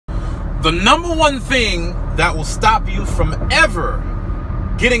The number one thing that will stop you from ever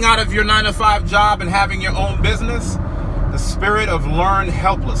getting out of your 9-to-5 job and having your own business, the spirit of learned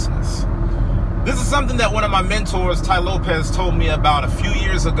helplessness. This is something that one of my mentors, Ty Lopez, told me about a few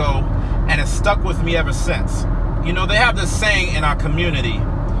years ago, and it's stuck with me ever since. You know, they have this saying in our community,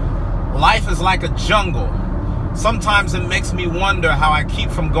 life is like a jungle. Sometimes it makes me wonder how I keep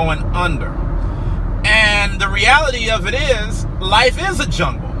from going under. And the reality of it is, life is a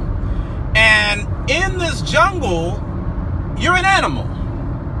jungle. And in this jungle, you're an animal.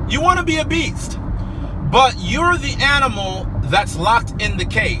 You want to be a beast, but you're the animal that's locked in the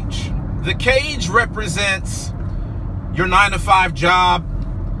cage. The cage represents your 9-to-5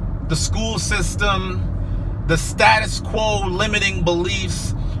 job, the school system, the status quo limiting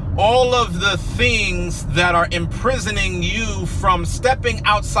beliefs, all of the things that are imprisoning you from stepping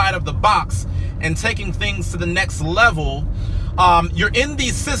outside of the box and taking things to the next level. You're in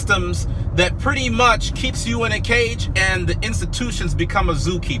these systems that pretty much keeps you in a cage, and the institutions become a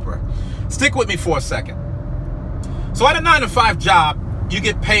zookeeper. Stick with me for a second. So at a 9-to-5 job, you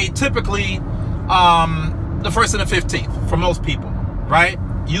get paid typically the 1st and the 15th for most people, right?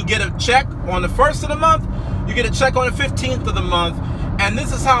 You get a check on the 1st of the month, you get a check on the 15th of the month, and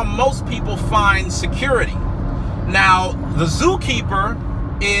this is how most people find security. Now, the zookeeper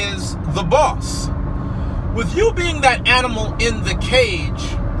is the boss. With you being that animal in the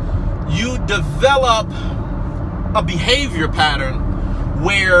cage, you develop a behavior pattern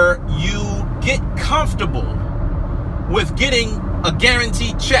where you get comfortable with getting a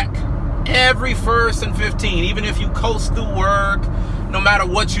guaranteed check every 1st and 15th. Even if you coast through work, no matter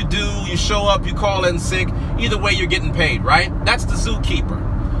what you do, you show up, you call in sick, either way you're getting paid, right? That's the zookeeper.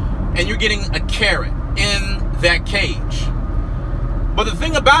 And you're getting a carrot in that cage. But the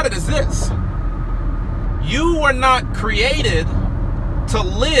thing about it is this. You were not created to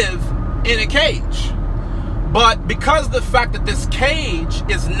live in a cage. But because of the fact that this cage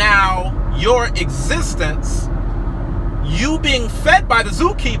is now your existence, you being fed by the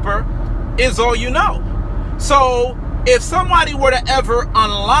zookeeper is all you know. So if somebody were to ever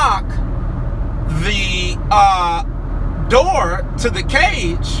unlock the door to the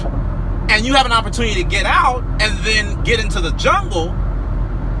cage and you have an opportunity to get out and then get into the jungle,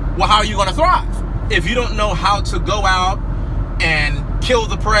 well, how are you going to thrive? If you don't know how to go out and kill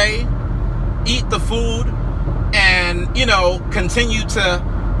the prey, eat the food, and, you know, continue to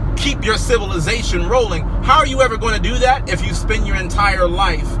keep your civilization rolling, how are you ever going to do that if you spend your entire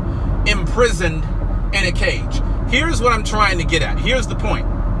life imprisoned in a cage? Here's what I'm trying to get at. Here's the point.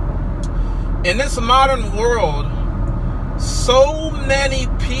 In this modern world, so many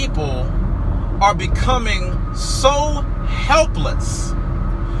people are becoming so helpless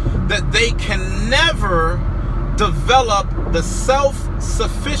that they can never develop the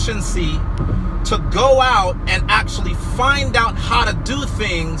self-sufficiency to go out and actually find out how to do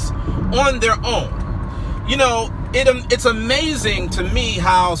things on their own. You know, it's amazing to me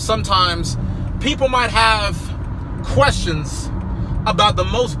how sometimes people might have questions about the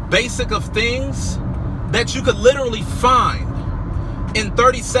most basic of things that you could literally find in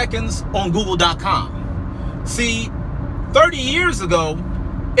 30 seconds on Google.com. See, 30 years ago,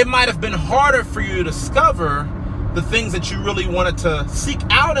 it might have been harder for you to discover the things that you really wanted to seek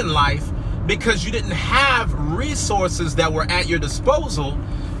out in life because you didn't have resources that were at your disposal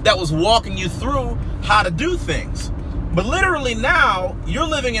that was walking you through how to do things. But literally now, you're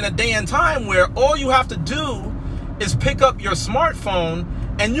living in a day and time where all you have to do is pick up your smartphone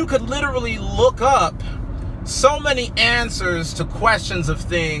and you could literally look up so many answers to questions of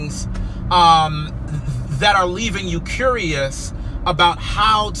things that are leaving you curious about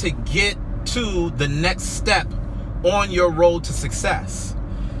how to get to the next step on your road to success.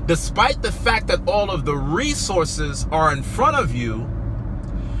 Despite the fact that all of the resources are in front of you,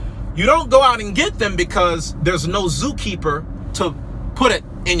 you don't go out and get them because there's no zookeeper to put it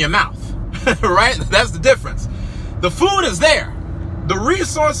in your mouth, right? That's the difference. The food is there. The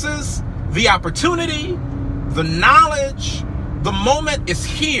resources, the opportunity, the knowledge, the moment is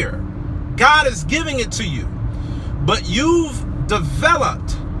here. God is giving it to you. But you've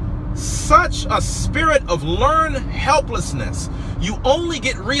developed such a spirit of learned helplessness. You only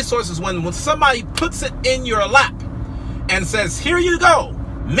get resources when somebody puts it in your lap and says, here you go,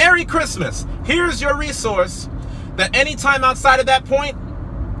 Merry Christmas, here's your resource, that anytime outside of that point,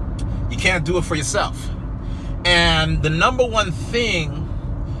 you can't do it for yourself. And the number one thing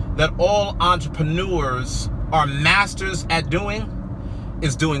that all entrepreneurs are masters at doing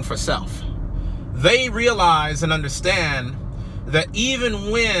is doing for self. They realize and understand that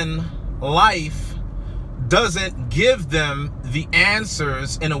even when life doesn't give them the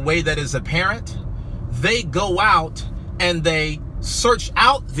answers in a way that is apparent, they go out and they search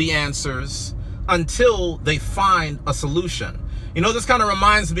out the answers until they find a solution. You know, this kind of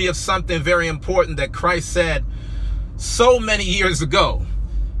reminds me of something very important that Christ said so many years ago.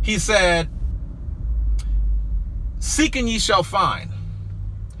 He said, "Seek and ye shall find.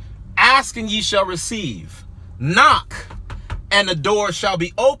 Ask and ye shall receive. Knock and the door shall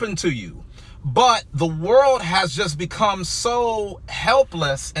be open to you." But the world has just become so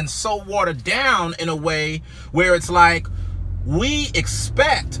helpless and so watered down in a way where it's like we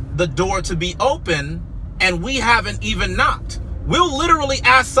expect the door to be open and we haven't even knocked. We'll literally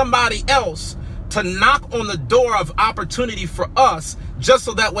ask somebody else to knock on the door of opportunity for us just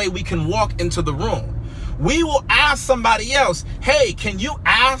so that way we can walk into the room. We will ask somebody else, "Hey, can you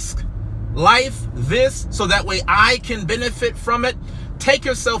ask life this so that way I can benefit from it?" Take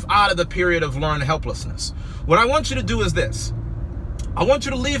yourself out of the period of learned helplessness. What I want you to do is this. I want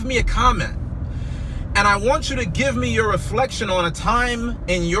you to leave me a comment, and I want you to give me your reflection on a time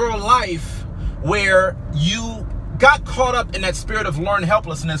in your life where you got caught up in that spirit of learned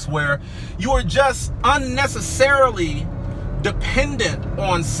helplessness, where you were just unnecessarily dependent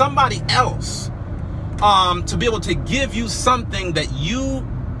on somebody else to be able to give you something that you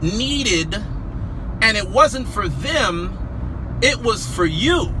needed, and it wasn't for them, it was for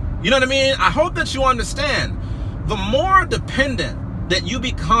you. You know what I mean? I hope that you understand. The more dependent that you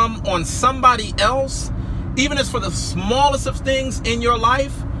become on somebody else, even if it's for the smallest of things in your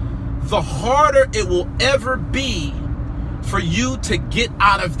life, the harder it will ever be for you to get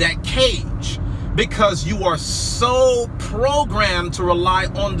out of that cage, because you are so programmed to rely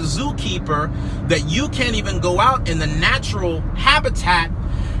on the zookeeper that you can't even go out in the natural habitat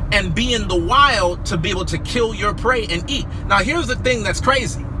and be in the wild to be able to kill your prey and eat. Now, here's the thing that's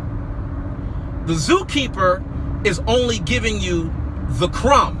crazy. The zookeeper is only giving you the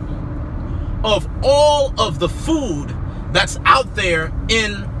crumb of all of the food that's out there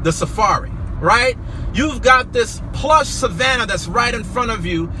in the safari, right? You've got this plush savanna that's right in front of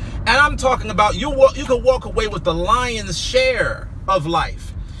you, and I'm talking about you could walk away with the lion's share of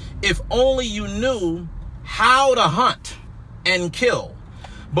life if only you knew how to hunt and kill.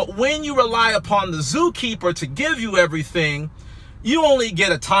 But when you rely upon the zookeeper to give you everything, you only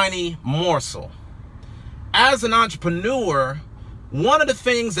get a tiny morsel. As an entrepreneur, one of the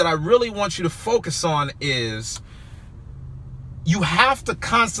things that I really want you to focus on is you have to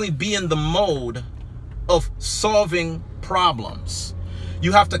constantly be in the mode of solving problems.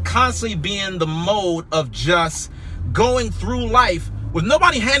 You have to constantly be in the mode of just going through life with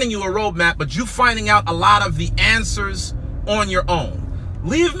nobody handing you a roadmap, but you finding out a lot of the answers on your own.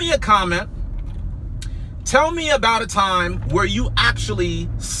 Leave me a comment. Tell me about a time where you actually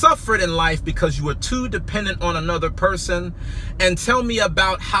suffered in life because you were too dependent on another person, and tell me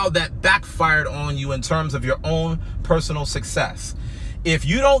about how that backfired on you in terms of your own personal success. If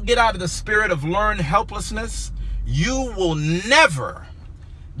you don't get out of the spirit of learned helplessness, you will never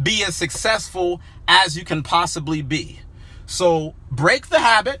be as successful as you can possibly be. So break the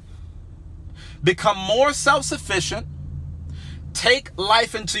habit, become more self-sufficient, take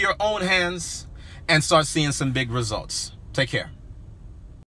life into your own hands, and start seeing some big results. Take care.